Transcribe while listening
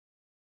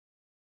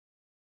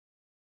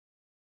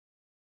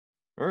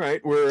All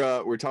right,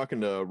 we're talking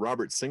to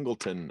Robert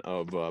Singleton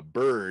of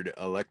Bird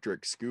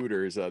Electric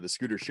Scooters, the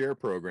Scooter Share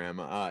Program.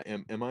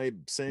 Am I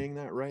saying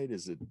that right?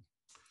 Is it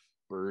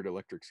Bird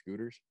Electric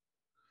Scooters?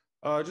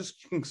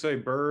 Just you can say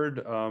Bird,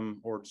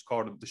 or just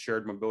call it the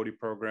Shared Mobility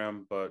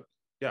Program. But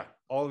yeah,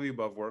 all of the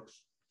above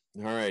works.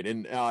 All right,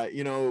 and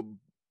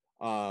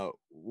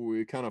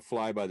we kind of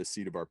fly by the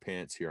seat of our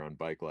pants here on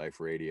Bike Life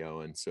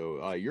Radio, and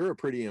so you're a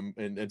pretty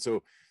and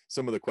so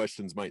some of the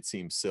questions might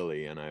seem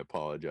silly, and I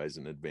apologize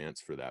in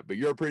advance for that. But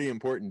you're a pretty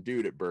important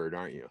dude at Bird,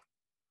 aren't you?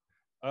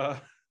 Uh,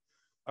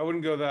 I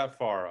wouldn't go that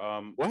far.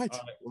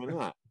 What? Why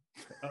not?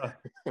 uh,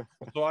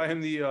 so I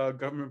am the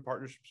government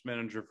partnerships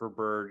manager for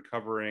Bird,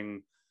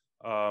 covering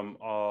um,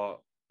 uh,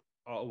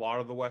 a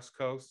lot of the West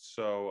Coast.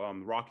 So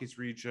the Rockies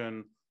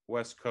region,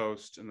 West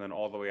Coast, and then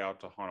all the way out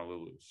to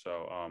Honolulu.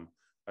 So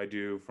I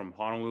do from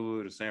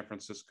Honolulu to San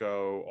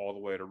Francisco, all the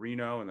way to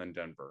Reno, and then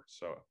Denver.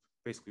 So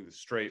basically the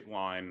straight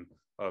line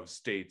of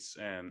states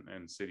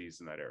and cities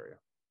in that area.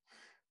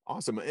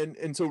 Awesome.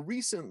 And so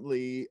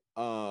recently,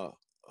 I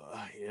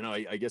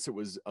guess it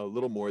was a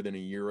little more than a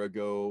year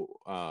ago,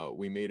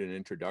 we made an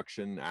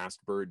introduction,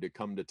 asked Bird to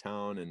come to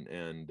town,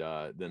 and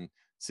then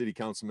City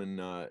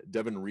Councilman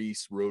Devin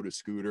Reese rode a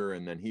scooter,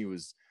 and then he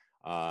was,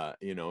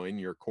 in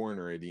your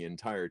corner the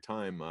entire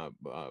time,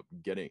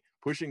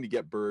 pushing to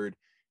get Bird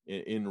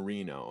in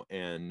Reno.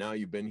 And now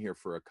you've been here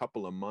for a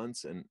couple of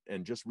months,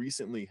 and just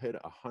recently hit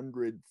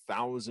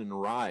 100,000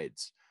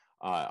 rides.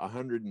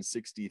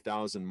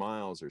 160,000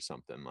 miles or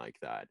something like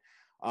that.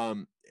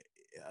 Um,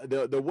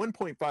 the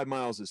 1.5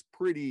 miles is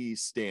pretty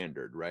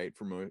standard, right,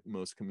 for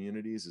most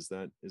communities. Is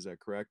that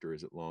correct, or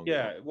is it longer?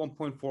 Yeah,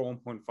 1.4,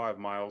 1.5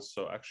 miles.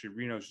 So actually,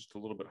 Reno is just a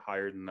little bit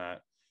higher than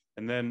that.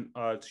 And then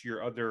to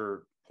your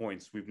other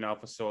points, we've now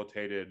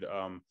facilitated,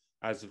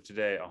 as of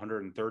today,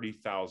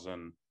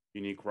 130,000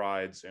 unique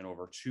rides and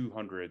over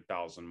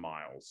 200,000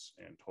 miles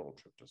in total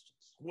trip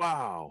distance.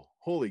 Wow,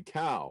 holy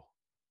cow!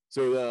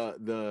 So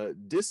the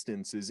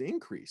distance is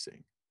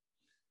increasing.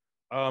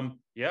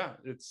 Yeah,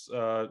 it's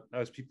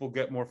as people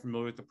get more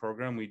familiar with the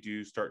program, we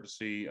do start to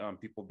see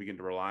people begin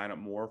to rely on it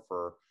more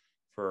for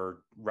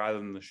rather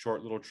than the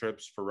short little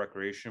trips for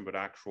recreation, but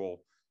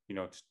actual,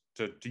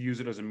 to use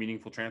it as a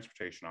meaningful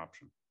transportation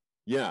option.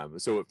 Yeah.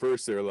 So at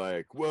first they're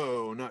like,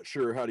 "Whoa, not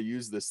sure how to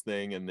use this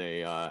thing," and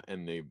they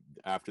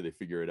after they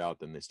figure it out,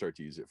 then they start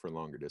to use it for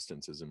longer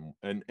distances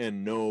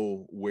and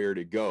know where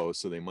to go.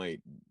 So they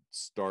might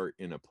start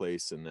in a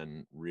place and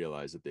then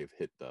realize that they've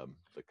hit the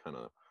kind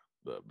of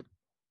the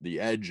the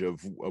edge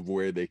of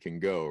where they can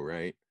go,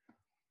 right?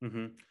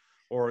 Mm-hmm.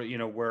 Or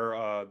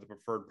where the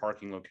preferred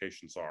parking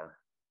locations are.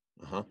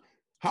 Uh-huh.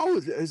 How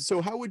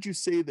would you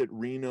say that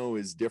Reno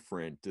is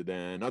different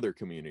than other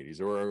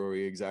communities, or are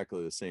we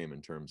exactly the same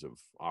in terms of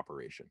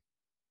operation?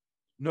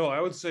 No,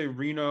 I would say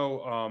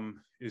Reno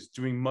is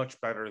doing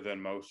much better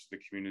than most of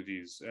the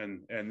communities,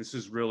 and this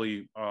is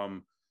really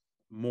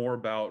more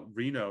about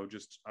Reno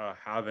just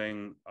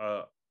having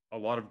a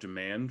lot of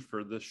demand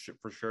for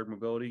for shared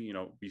mobility.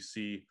 We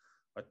see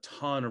a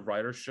ton of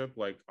ridership,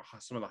 like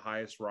some of the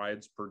highest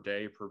rides per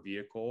day per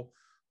vehicle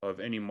of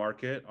any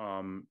market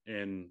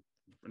in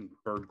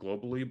Bird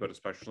globally, but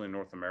especially in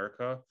North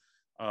America.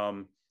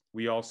 Um,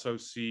 we also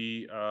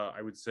see,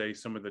 I would say,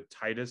 some of the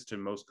tightest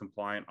and most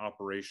compliant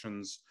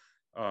operations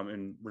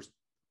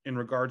in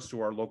regards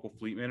to our local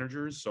fleet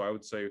managers. So I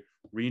would say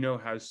Reno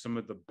has some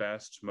of the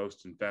best,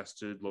 most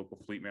invested local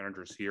fleet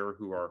managers here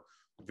who are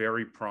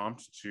very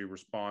prompt to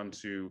respond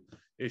to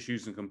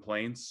issues and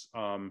complaints,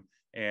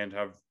 and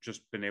have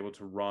just been able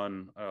to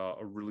run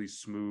a really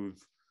smooth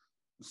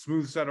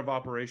set of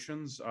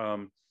operations.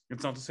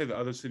 It's not to say that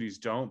other cities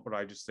don't, but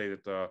I just say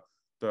that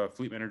the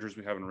fleet managers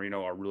we have in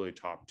Reno are really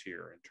top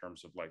tier in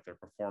terms of like their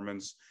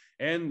performance,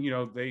 and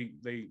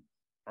they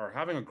are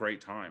having a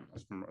great time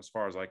as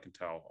far as I can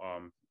tell,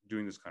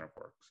 doing this kind of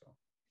work. So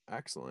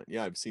Excellent.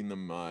 Yeah, I've seen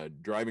them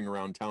driving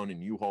around town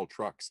in U-Haul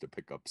trucks to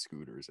pick up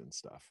scooters and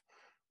stuff,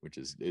 which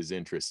is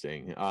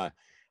interesting.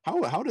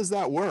 How does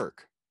that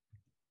work?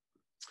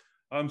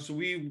 So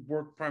we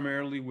work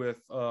primarily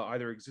with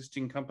either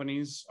existing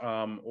companies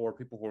or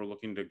people who are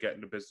looking to get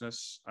into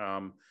business.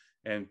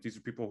 And these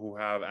are people who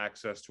have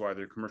access to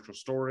either commercial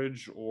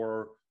storage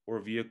or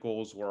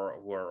vehicles, or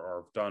who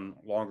are done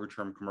longer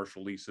term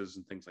commercial leases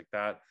and things like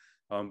that.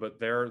 But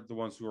they're the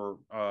ones who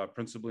are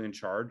principally in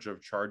charge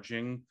of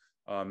charging,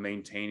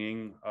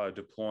 maintaining,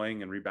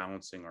 deploying, and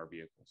rebalancing our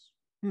vehicles.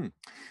 Hmm.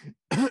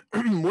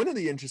 One of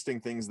the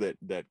interesting things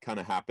that kind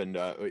of happened,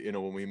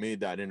 when we made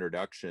that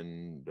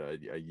introduction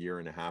a year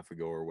and a half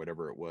ago or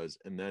whatever it was,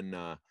 and then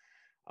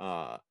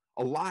a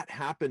lot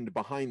happened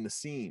behind the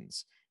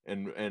scenes,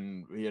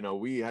 and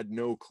we had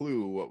no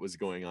clue what was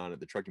going on at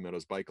the Truckee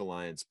Meadows Bike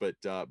Alliance,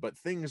 but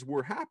things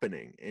were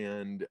happening,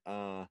 and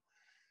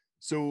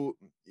so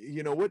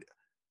what.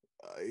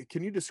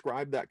 Can you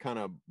describe that kind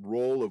of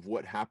role of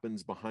what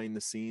happens behind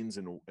the scenes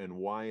and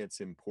why it's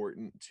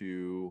important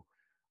to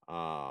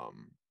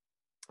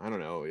I don't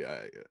know,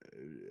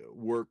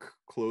 work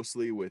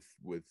closely with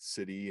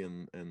city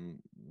and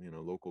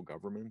local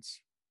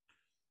governments?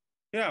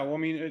 Yeah, well, I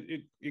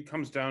mean, it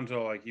comes down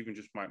to like even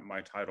just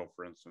my title,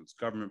 for instance,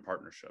 government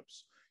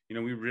partnerships. You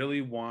know, we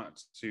really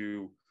want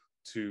to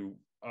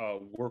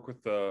work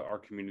with our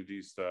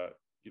communities that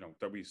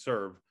that we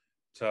serve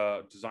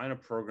to design a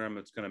program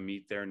that's going to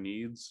meet their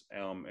needs,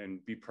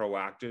 and be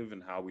proactive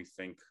in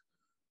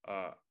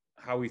uh,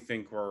 how we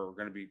think we're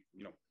going to be,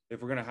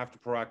 if we're going to have to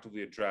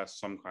proactively address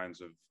some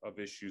kinds of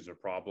issues or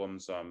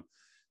problems.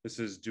 This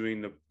is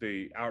doing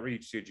the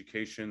outreach, the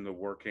education, the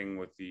working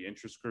with the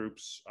interest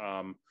groups.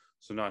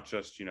 So not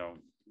just,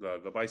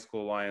 the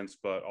Bicycle Alliance,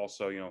 but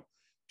also,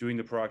 doing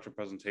the proactive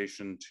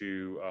presentation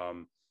to,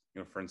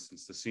 for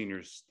instance, the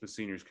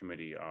seniors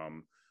committee,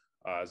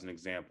 as an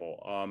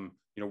example. And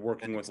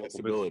Working with local business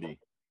accessibility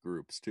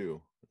groups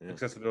too. Yeah.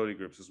 accessibility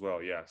groups as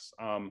well. Yes.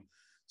 And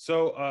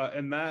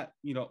that,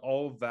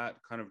 all of that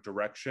kind of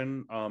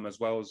direction, as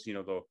well as,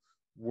 the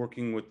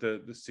working with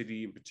the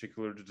city in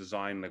particular to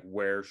design like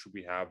where should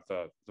we have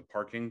the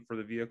parking for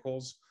the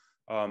vehicles.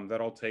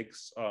 That all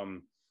takes a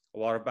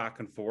lot of back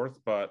and forth,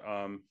 but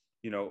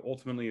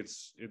ultimately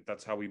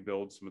that's how we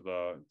build some of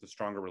the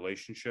stronger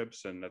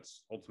relationships, and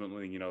that's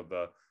ultimately,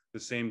 the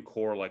same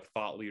core like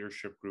thought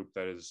leadership group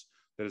that is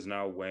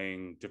now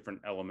weighing different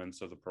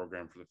elements of the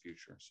program for the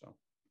future. So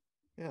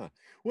Yeah.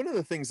 One of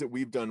the things that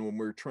we've done when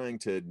we're trying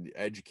to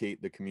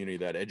educate the community,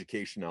 that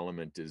education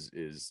element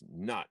is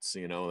nuts,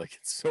 like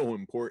it's so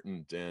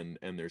important, and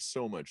there's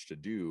so much to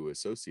do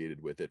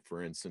associated with it.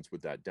 For instance,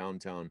 with that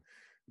downtown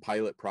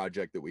pilot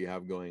project that we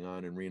have going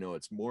on in Reno,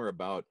 it's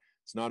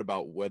not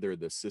about whether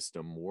the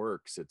system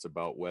works, it's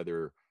about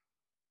whether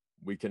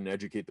we can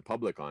educate the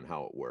public on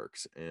how it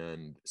works.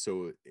 And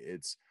so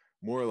it's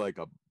more like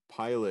a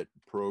pilot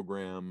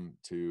program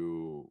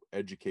to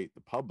educate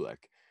the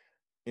public.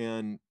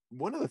 And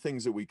one of the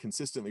things that we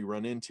consistently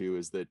run into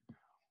is that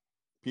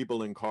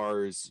people in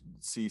cars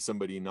see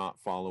somebody not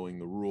following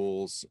the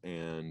rules,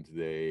 and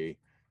they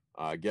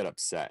get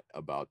upset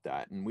about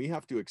that. And we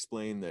have to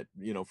explain that,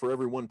 for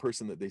every one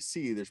person that they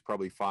see, there's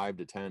probably 5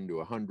 to 10 to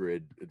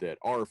 100 that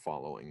are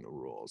following the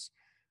rules.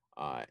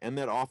 And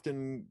that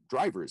often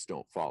drivers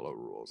don't follow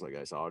rules. Like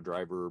I saw a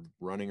driver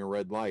running a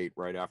red light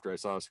right after I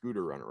saw a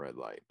scooter run a red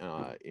light,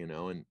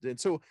 and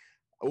so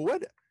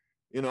what,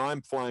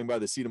 I'm flying by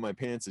the seat of my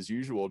pants as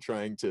usual,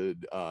 trying to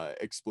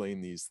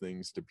explain these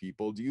things to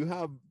people. Do you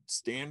have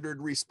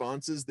standard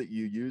responses that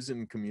you use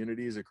in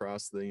communities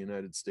across the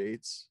United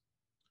States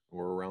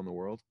or around the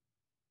world?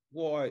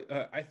 well,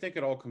 I think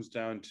it all comes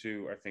down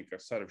to, I think, a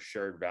set of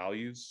shared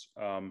values.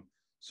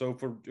 So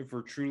if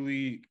we're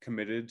truly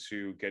committed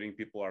to getting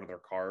people out of their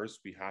cars,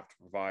 we have to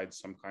provide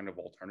some kind of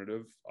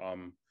alternative,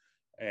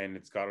 and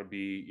it's got to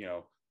be,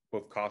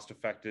 both cost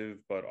effective,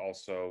 but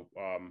also,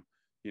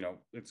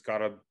 it's got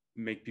to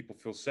make people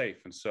feel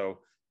safe. And so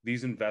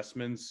these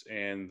investments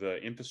and the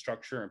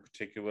infrastructure, in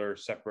particular,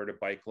 separated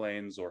bike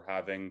lanes, or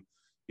having,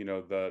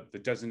 the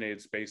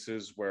designated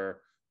spaces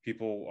where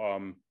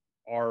people,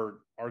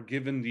 are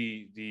given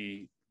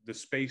the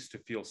space to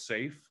feel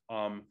safe,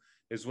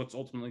 is what's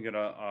ultimately going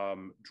to,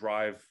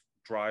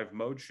 drive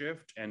mode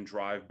shift and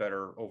drive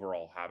better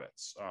overall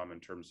habits, in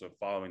terms of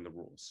following the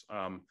rules.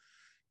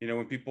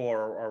 When people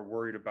are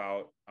worried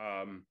about,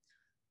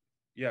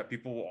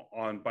 people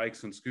on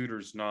bikes and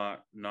scooters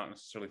not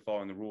necessarily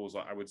following the rules,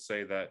 I would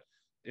say that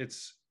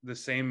it's the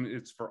same.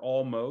 It's for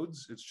all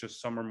modes. It's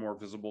just some are more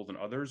visible than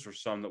others, or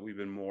some that we've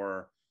been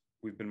more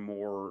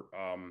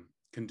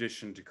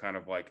conditioned to kind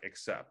of like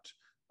accept.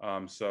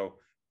 So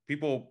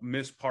people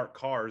mispark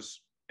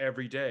cars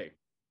every day.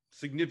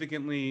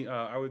 Significantly,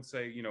 I would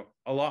say,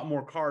 a lot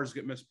more cars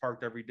get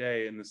misparked every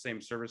day in the same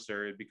service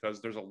area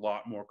because there's a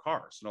lot more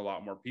cars and a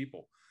lot more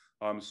people.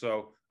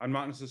 So I'm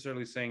not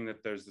necessarily saying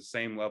that there's the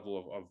same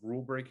level of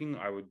rule breaking.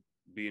 I would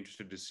be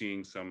interested to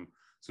seeing some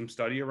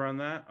study around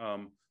that.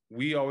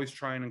 We always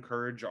try and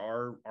encourage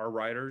our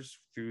riders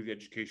through the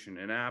education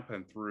in app,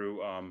 and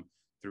through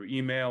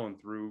email, and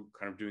through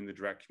kind of doing the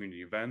direct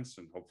community events,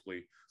 and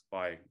hopefully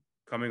by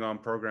coming on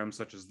programs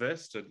such as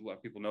this to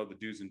let people know the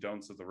do's and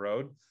don'ts of the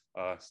road.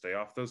 Stay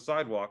off those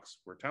sidewalks.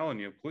 We're telling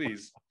you,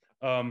 please.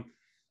 Um,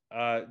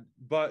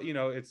 but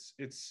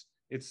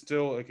it's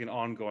still like an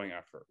ongoing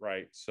effort,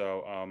 right?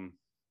 So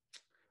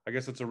I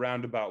guess it's a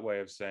roundabout way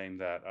of saying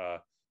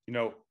that,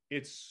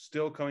 it's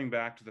still coming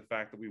back to the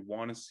fact that we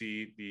want to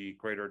see the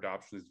greater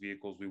adoption of these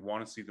vehicles. We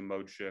want to see the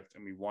mode shift,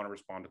 and we want to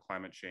respond to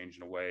climate change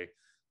in a way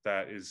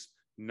that is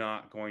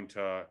not going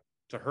to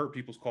hurt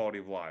people's quality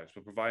of lives,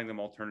 but providing them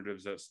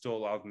alternatives that still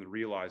allow them to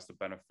realize the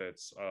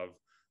benefits of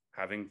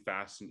having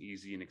fast and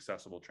easy and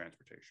accessible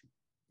transportation.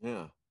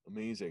 Yeah,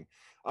 amazing.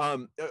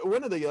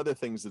 One of the other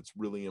things that's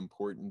really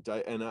important,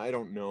 and I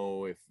don't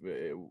know if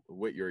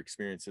what your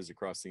experience is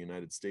across the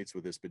United States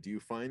with this, but do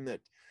you find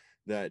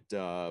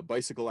that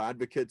bicycle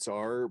advocates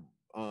are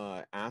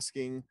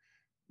asking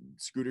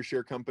scooter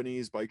share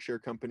companies, bike share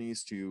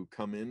companies to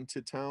come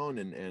into town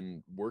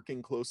and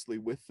working closely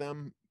with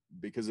them?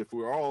 Because if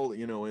we're all,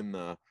 in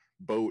the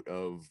boat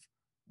of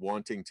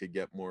wanting to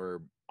get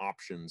more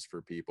options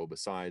for people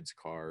besides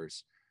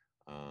cars,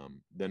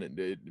 then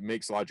it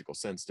makes logical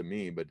sense to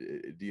me. But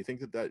do you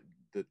think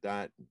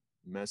that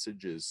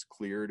message is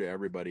clear to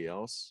everybody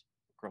else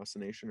across the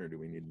nation, or do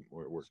we need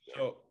more work there?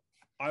 So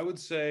I would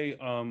say,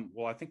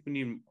 well, I think we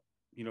need,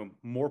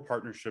 more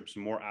partnerships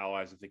and more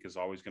allies. I think is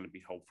always going to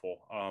be helpful.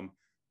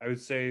 I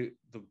would say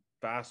the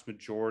vast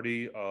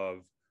majority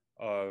of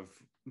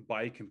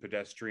bike and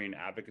pedestrian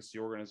advocacy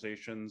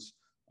organizations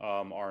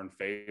are in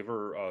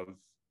favor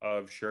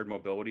of shared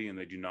mobility, and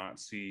they do not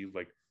see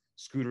like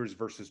scooters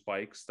versus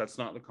bikes. That's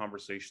not the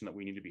conversation that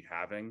we need to be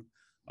having.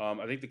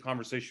 I think the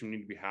conversation we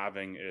need to be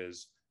having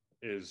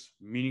is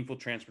meaningful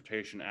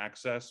transportation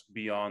access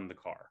beyond the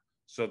car.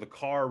 So the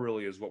car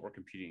really is what we're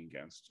competing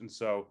against. And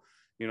so,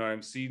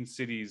 I've seen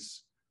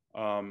cities,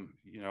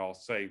 I'll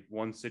say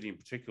one city in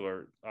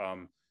particular,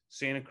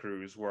 Santa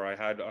Cruz, where I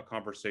had a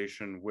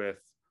conversation with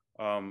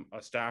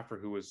a staffer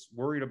who was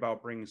worried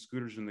about bringing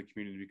scooters in the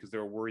community because they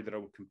were worried that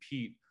it would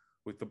compete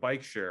with the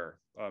bike share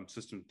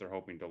system that they're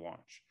hoping to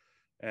launch.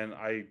 And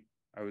I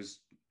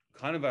was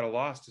kind of at a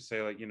loss to say,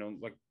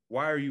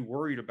 why are you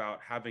worried about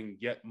having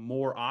yet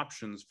more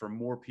options for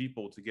more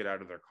people to get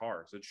out of their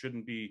cars? It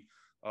shouldn't be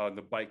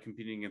the bike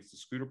competing against the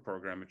scooter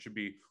program. It should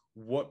be,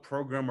 what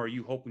program are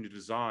you hoping to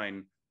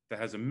design that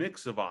has a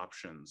mix of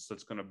options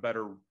that's going to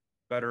better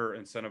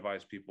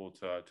incentivize people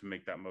to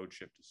make that mode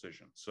shift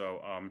decision. So,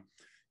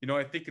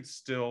 I think it's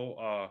still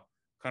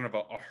kind of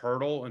a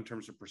hurdle in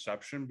terms of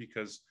perception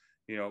because,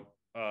 and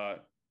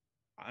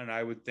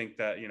I would think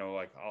that,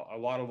 a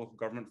lot of local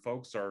government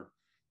folks are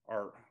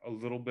a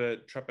little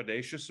bit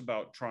trepidatious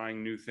about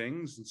trying new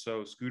things. And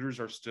so scooters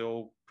are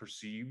still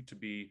perceived to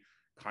be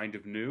kind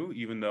of new,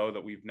 even though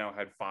that we've now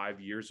had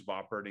 5 years of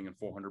operating in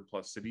 400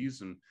 plus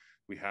cities, and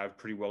we have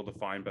pretty well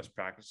defined best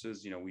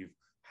practices. We've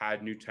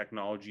had new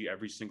technology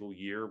every single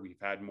year. We've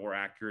had more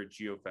accurate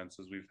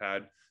geofences. We've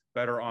had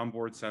better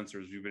onboard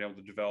sensors. We've been able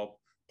to develop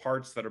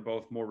parts that are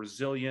both more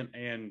resilient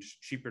and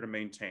cheaper to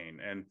maintain.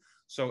 And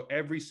so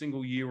every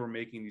single year we're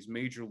making these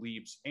major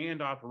leaps, and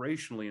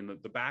operationally in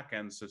the back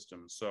end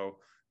system. So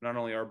not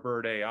only our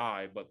Bird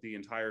AI, but the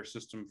entire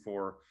system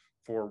for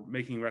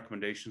making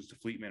recommendations to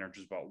fleet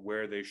managers about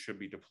where they should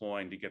be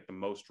deploying to get the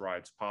most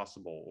rides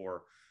possible,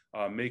 or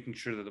making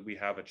sure that we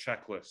have a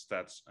checklist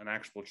that's an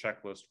actual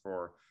checklist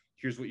for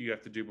here's what you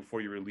have to do before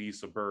you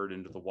release a bird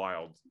into the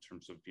wild in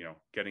terms of,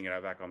 getting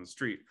it back on the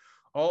street.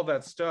 All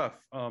that stuff,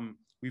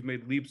 we've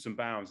made leaps and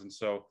bounds. And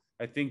so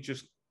I think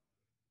just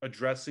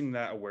addressing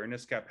that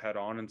awareness gap head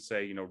on and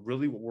say,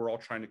 really what we're all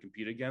trying to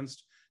compete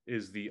against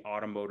is the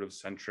automotive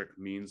centric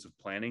means of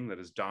planning that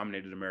has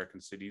dominated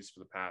American cities for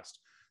the past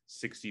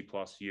 60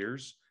 plus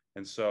years.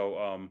 And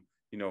so,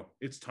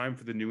 it's time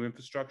for the new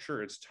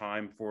infrastructure. It's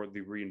time for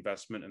the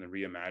reinvestment and the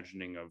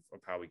reimagining of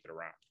how we get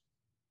around.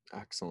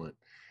 Excellent.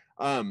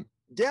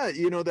 Yeah,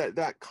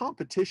 that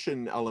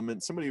competition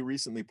element, somebody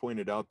recently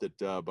pointed out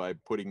that by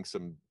putting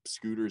some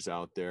scooters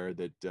out there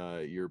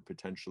that you're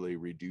potentially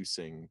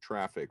reducing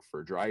traffic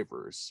for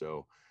drivers.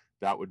 So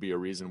that would be a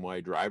reason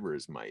why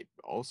drivers might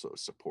also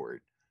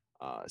support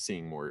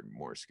seeing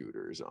more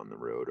scooters on the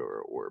road,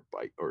 or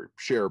bike or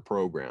share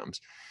programs.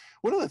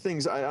 One of the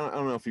things, I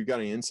don't know if you've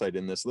got any insight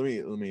in this. Let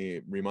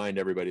me remind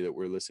everybody that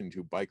we're listening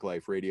to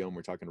BikeLife Radio, and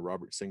we're talking to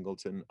Robert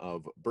Singleton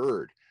of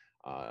Bird,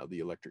 the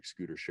electric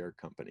scooter share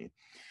company.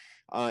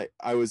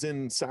 I was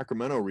in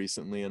Sacramento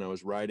recently, and I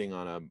was riding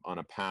on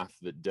a path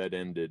that dead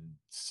ended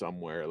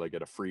somewhere, like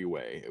at a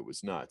freeway. It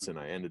was nuts, and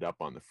I ended up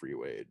on the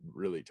freeway. It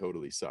really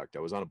totally sucked. I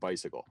was on a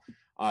bicycle,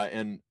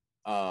 and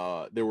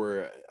there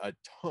were a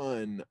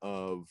ton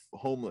of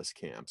homeless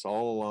camps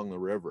all along the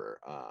river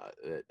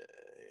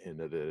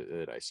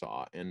that I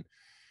saw, and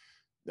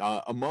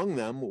among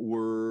them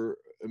were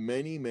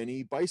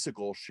many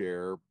bicycle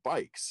share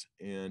bikes.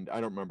 And I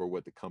don't remember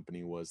what the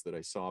company was that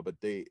I saw, but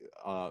they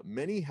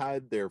many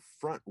had their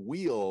front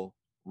wheel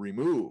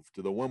removed,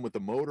 the one with the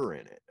motor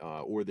in it,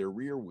 or their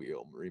rear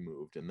wheel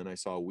removed. And then I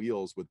saw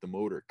wheels with the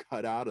motor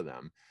cut out of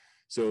them.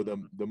 So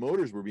the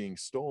motors were being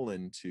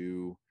stolen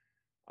to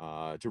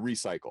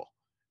recycle.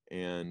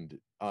 And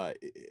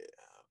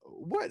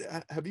what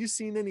have you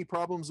seen any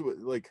problems with,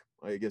 like,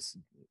 I guess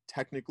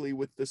technically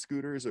with the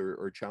scooters,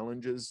 or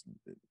challenges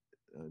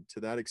to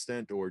that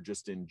extent, or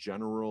just in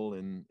general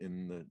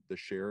in the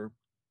share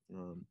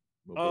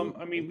mobility?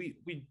 I mean,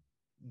 we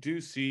do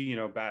see,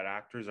 bad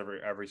actors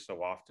every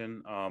so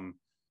often. And,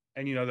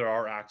 there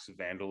are acts of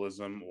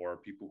vandalism or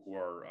people who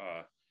are,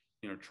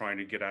 trying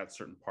to get at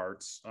certain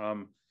parts.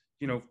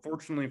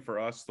 Fortunately for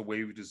us, the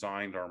way we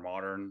designed our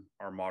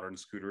modern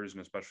scooters,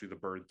 and especially the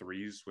Bird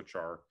 3s, which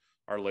are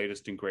our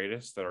latest and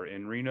greatest that are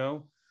in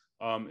Reno,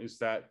 is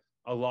that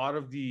a lot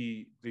of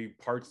the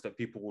parts that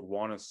people would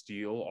want to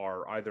steal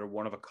are either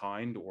one of a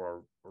kind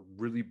or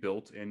really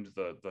built into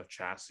the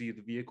chassis of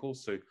the vehicle.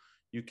 So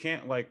you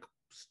can't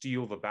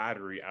steal the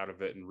battery out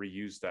of it and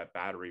reuse that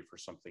battery for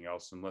something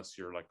else unless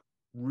you're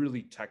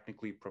really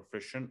technically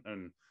proficient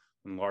and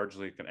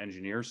largely an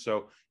engineer.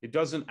 So it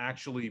doesn't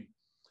actually,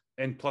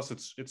 and plus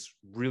it's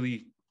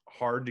really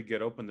hard to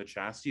get open the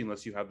chassis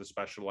unless you have the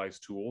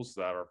specialized tools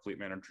that our fleet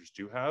managers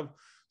do have.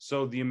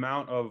 So the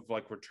amount of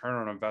return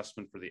on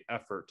investment for the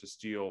effort to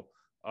steal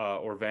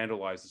or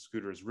vandalize the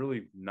scooter is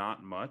really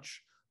not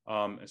much.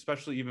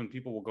 Especially even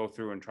people will go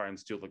through and try and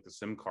steal like the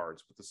SIM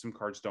cards, but the SIM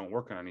cards don't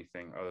work on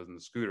anything other than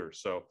the scooter.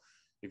 So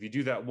if you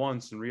do that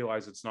once and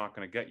realize it's not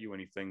going to get you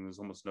anything, there's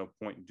almost no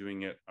point in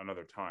doing it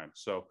another time.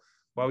 So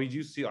while we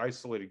do see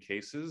isolated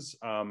cases,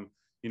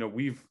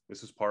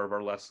 this is part of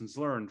our lessons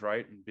learned,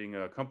 right? And being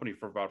a company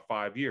for about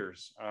 5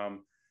 years,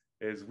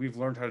 is we've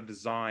learned how to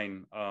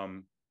design,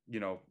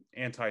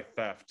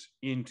 anti-theft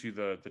into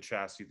the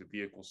chassis of the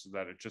vehicle so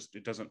that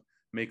it doesn't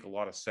make a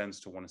lot of sense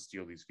to want to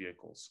steal these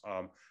vehicles.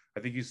 I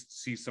think you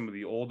see some of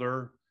the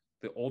older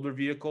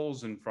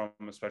vehicles, and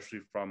especially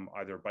from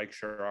either bike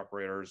share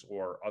operators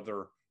or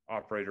other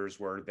operators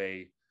where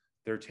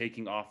they're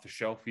taking off the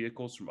shelf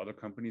vehicles from other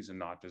companies and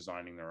not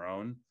designing their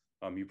own.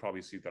 You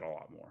probably see that a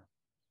lot more.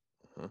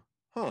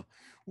 Huh.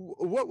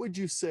 What would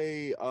you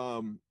say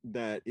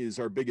that is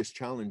our biggest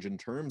challenge in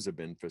terms of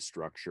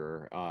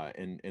infrastructure,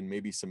 and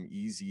maybe some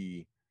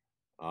easy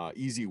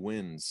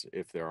wins,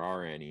 if there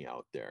are any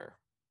out there?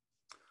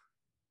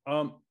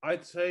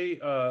 I'd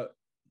say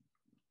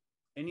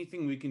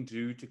anything we can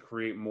do to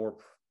create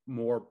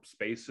more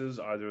spaces,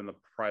 either in the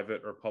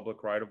private or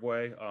public right of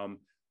way,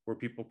 where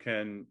people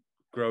can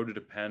grow to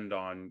depend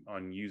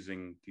on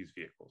using these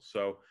vehicles.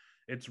 So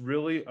it's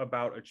really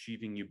about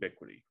achieving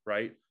ubiquity,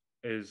 right?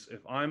 Is if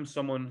I'm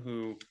someone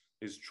who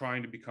is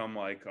trying to become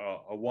like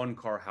a one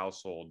car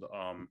household,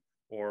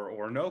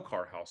 or no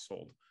car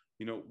household,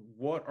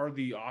 what are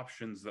the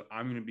options that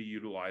I'm going to be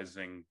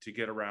utilizing to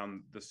get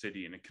around the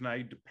city? And can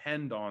I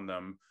depend on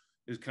them?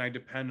 Can I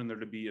depend on there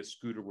to be a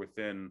scooter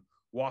within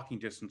walking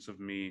distance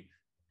of me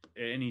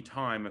at any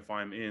time if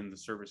I'm in the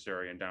service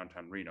area in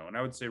downtown Reno? And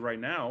I would say right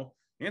now,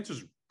 the answer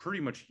is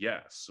pretty much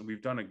yes.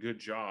 We've done a good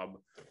job.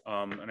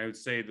 And I would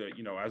say that,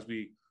 as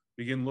we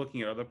begin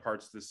looking at other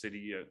parts of the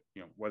city,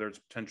 whether it's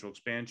potential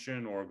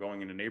expansion or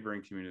going into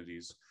neighboring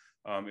communities,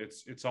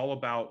 it's all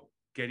about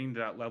getting to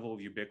that level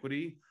of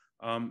ubiquity.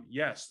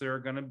 Yes, there are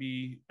going to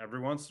be, every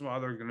once in a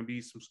while, there are going to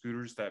be some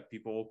scooters that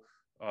people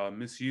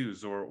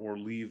misuse or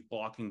leave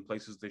blocking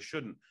places they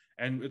shouldn't.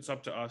 And it's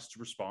up to us to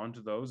respond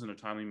to those in a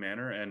timely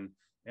manner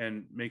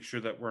and make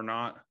sure that we're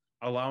not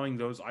allowing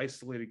those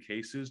isolated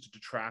cases to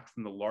detract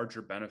from the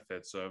larger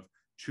benefits of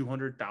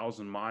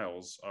 200,000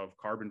 miles of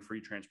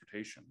carbon-free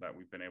transportation that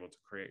we've been able to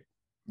create.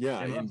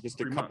 Yeah, in just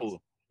a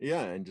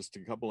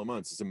couple of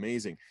months. It's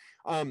amazing.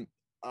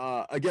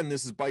 Again,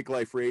 this is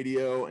BikeLife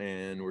Radio,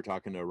 and we're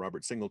talking to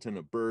Robert Singleton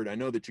of Bird. I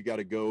know that you got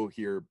to go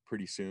here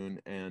pretty soon,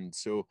 and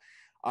so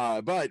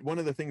but one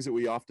of the things that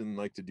we often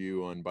like to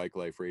do on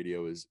BikeLife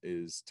Radio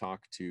is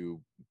talk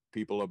to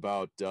people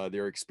about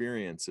their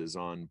experiences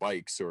on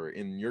bikes, or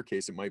in your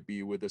case, it might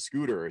be with a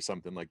scooter or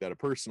something like that, a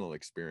personal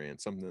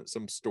experience,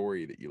 some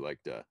story that you like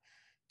to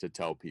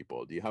tell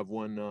people. Do you have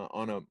one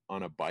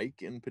on a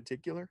bike in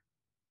particular?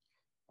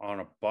 On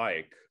a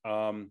bike,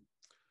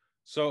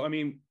 so I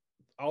mean,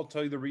 I'll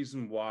tell you the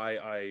reason why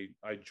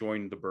I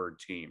joined the Bird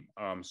team.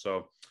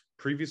 So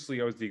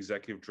previously, I was the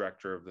executive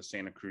director of the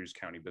Santa Cruz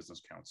County Business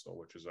Council,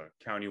 which is a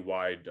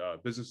countywide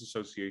business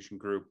association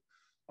group.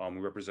 We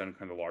represent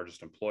kind of the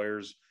largest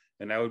employers,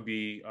 and I would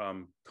be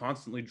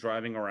constantly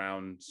driving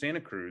around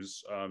Santa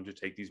Cruz to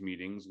take these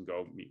meetings and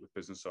go meet with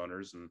business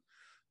owners.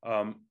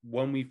 And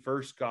when we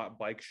first got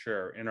bike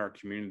share in our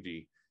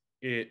community,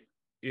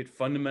 it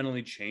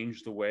fundamentally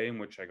changed the way in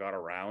which I got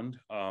around,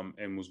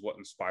 and was what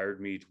inspired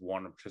me to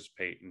want to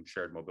participate in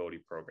shared mobility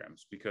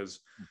programs,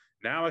 because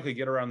now I could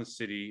get around the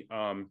city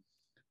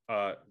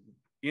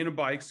in a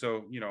bike.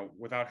 So,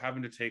 without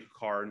having to take a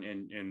car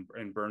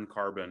and burn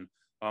carbon,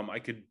 I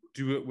could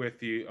do it with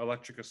the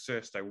electric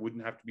assist. I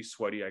wouldn't have to be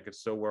sweaty. I could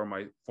still wear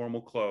my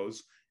formal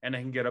clothes, and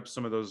I can get up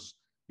some of those,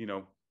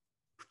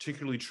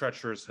 particularly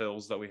treacherous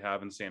hills that we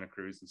have in Santa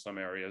Cruz in some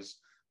areas.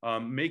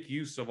 Make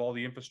use of all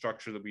the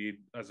infrastructure that we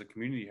as a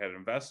community had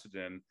invested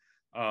in,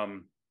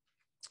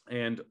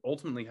 and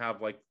ultimately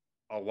have like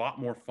a lot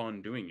more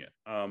fun doing it.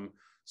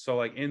 So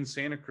like in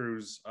Santa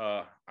Cruz,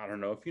 I don't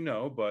know if you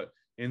know, but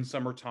in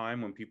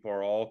summertime when people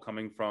are all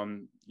coming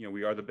from,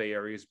 we are the Bay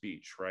Area's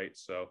beach, right?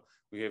 So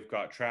we have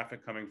got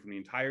traffic coming from the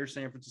entire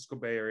San Francisco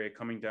Bay Area,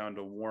 coming down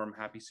to warm,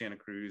 happy Santa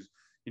Cruz,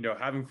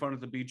 having fun at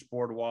the beach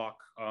boardwalk,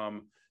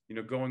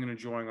 going and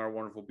enjoying our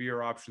wonderful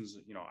beer options.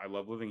 I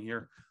love living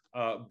here.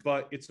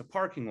 But it's a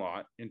parking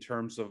lot in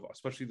terms of,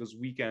 especially those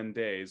weekend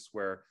days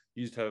where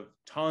you just have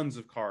tons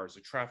of cars,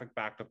 the traffic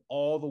backed up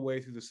all the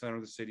way through the center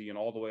of the city and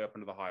all the way up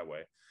into the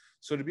highway.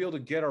 So to be able to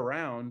get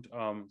around,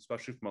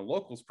 especially from a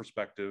local's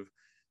perspective,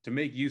 to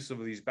make use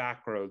of these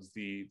back roads,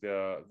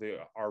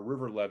 our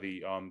river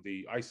levee,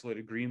 the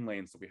isolated green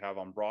lanes that we have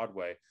on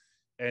Broadway,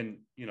 and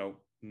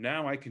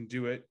now I can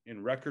do it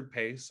in record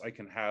pace. I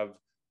can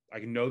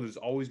know there's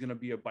always going to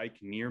be a bike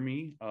near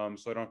me,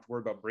 so I don't have to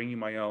worry about bringing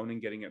my own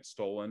and getting it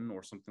stolen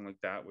or something like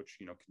that, which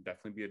can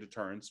definitely be a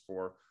deterrence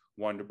for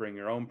one to bring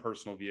your own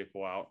personal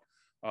vehicle out.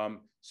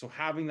 So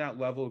having that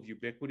level of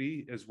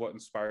ubiquity is what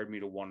inspired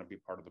me to want to be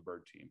part of the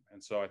Bird team.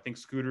 And so I think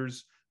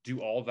scooters do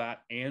all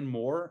that and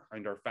more,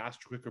 and are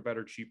faster, quicker,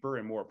 better, cheaper,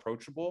 and more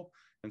approachable.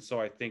 And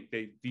so I think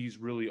these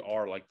really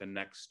are like the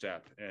next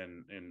step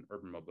in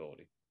urban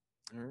mobility.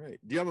 All right.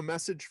 Do you have a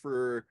message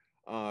for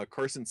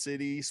Carson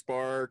City,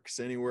 Sparks,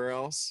 anywhere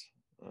else?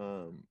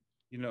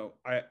 You know,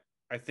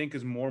 I think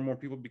as more and more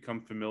people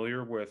become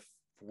familiar with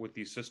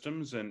these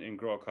systems and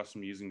grow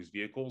accustomed to using these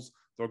vehicles,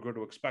 they'll grow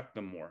to expect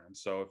them more. And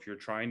so if you're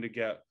trying to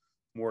get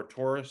more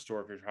tourists,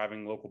 or if you're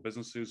having local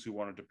businesses who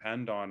want to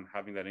depend on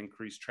having that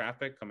increased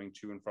traffic coming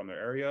to and from their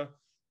area,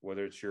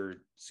 whether it's your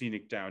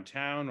scenic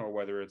downtown or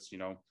whether it's, you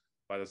know,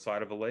 by the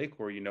side of a lake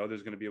where, you know,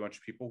 there's going to be a bunch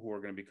of people who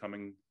are going to be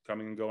coming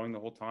and going the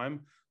whole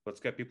time. Let's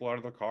get people out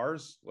of their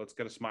cars. Let's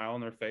get a smile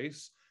on their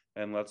face,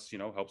 and let's, you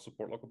know, help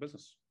support local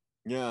business.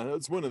 Yeah,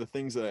 that's one of the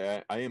things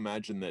that I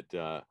imagine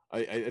that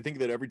I think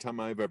that every time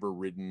I've ever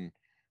ridden,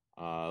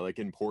 like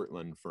in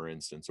Portland, for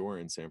instance, or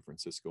in San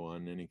Francisco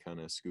on any kind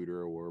of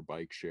scooter or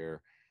bike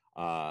share,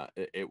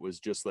 it was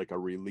just like a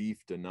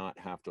relief to not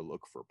have to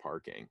look for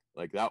parking.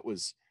 Like that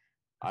was,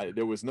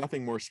 there was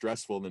nothing more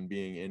stressful than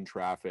being in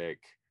traffic,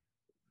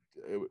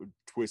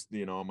 twist,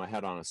 you know, my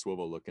head on a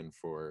swivel looking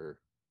for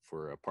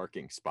a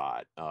parking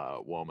spot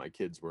while my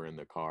kids were in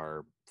the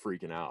car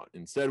freaking out.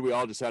 Instead, we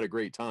all just had a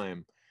great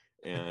time,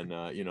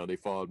 and you know, they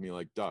followed me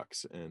like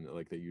ducks, and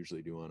like they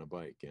usually do on a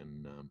bike,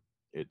 and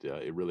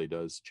it really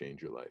does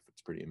change your life.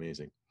 It's pretty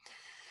amazing.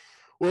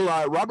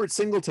 Well, Robert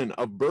Singleton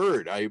of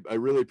Bird, I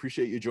really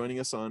appreciate you joining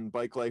us on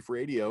BikeLife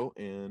Radio,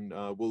 and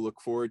we'll look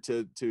forward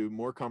to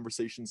more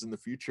conversations in the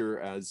future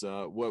as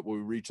what we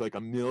reach like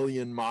 1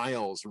 million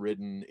miles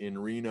ridden in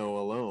Reno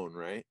alone,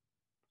 right?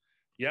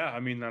 Yeah, I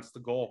mean, that's the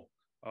goal.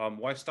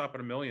 Why stop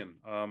at 1 million?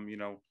 You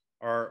know,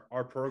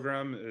 our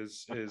program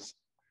is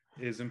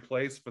in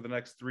place for the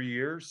next 3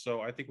 years,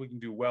 so I think we can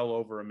do well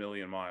over 1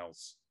 million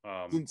miles.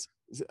 Since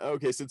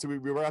okay, since we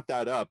brought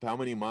that up, how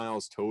many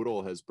miles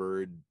total has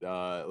Bird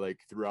like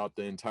throughout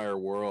the entire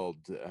world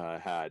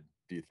had,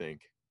 do you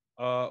think?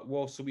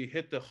 Well, so we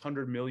hit the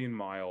 100 million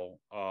mile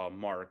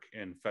mark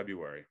in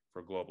February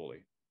for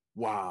globally.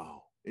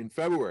 Wow, in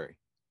February.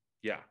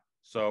 Yeah,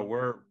 so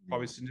we're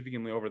probably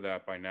significantly over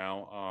that by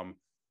now.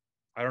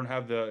 I don't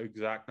have the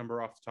exact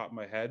number off the top of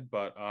my head,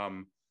 but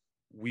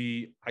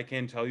I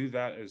can tell you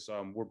that is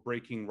we're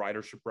breaking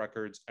ridership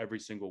records every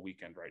single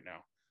weekend right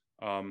now.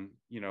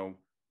 You know,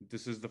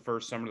 this is the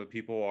first summer that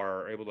people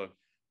are able to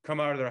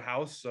come out of their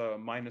house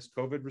minus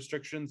COVID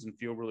restrictions and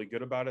feel really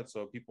good about it.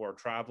 So people are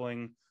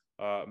traveling,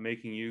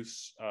 making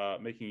use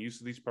of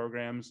these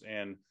programs,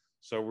 and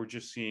so we're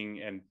just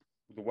seeing, and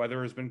the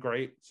weather has been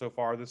great so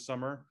far this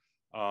summer.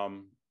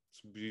 So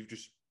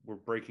we're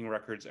breaking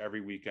records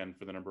every weekend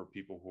for the number of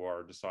people who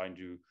are deciding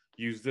to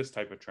use this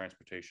type of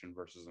transportation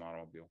versus an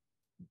automobile.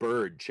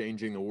 Bird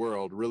changing the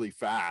world really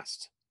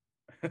fast.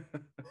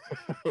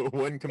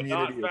 One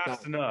community Not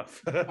fast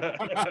enough.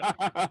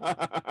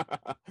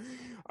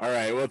 All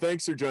right, well,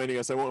 thanks for joining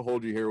us. I won't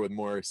hold you here with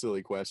more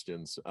silly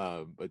questions,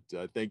 but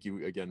thank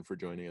you again for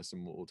joining us,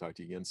 and we'll talk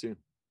to you again soon.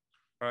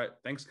 All right,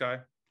 thanks, Kai.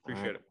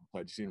 Appreciate it.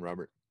 Talk to you soon,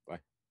 Robert.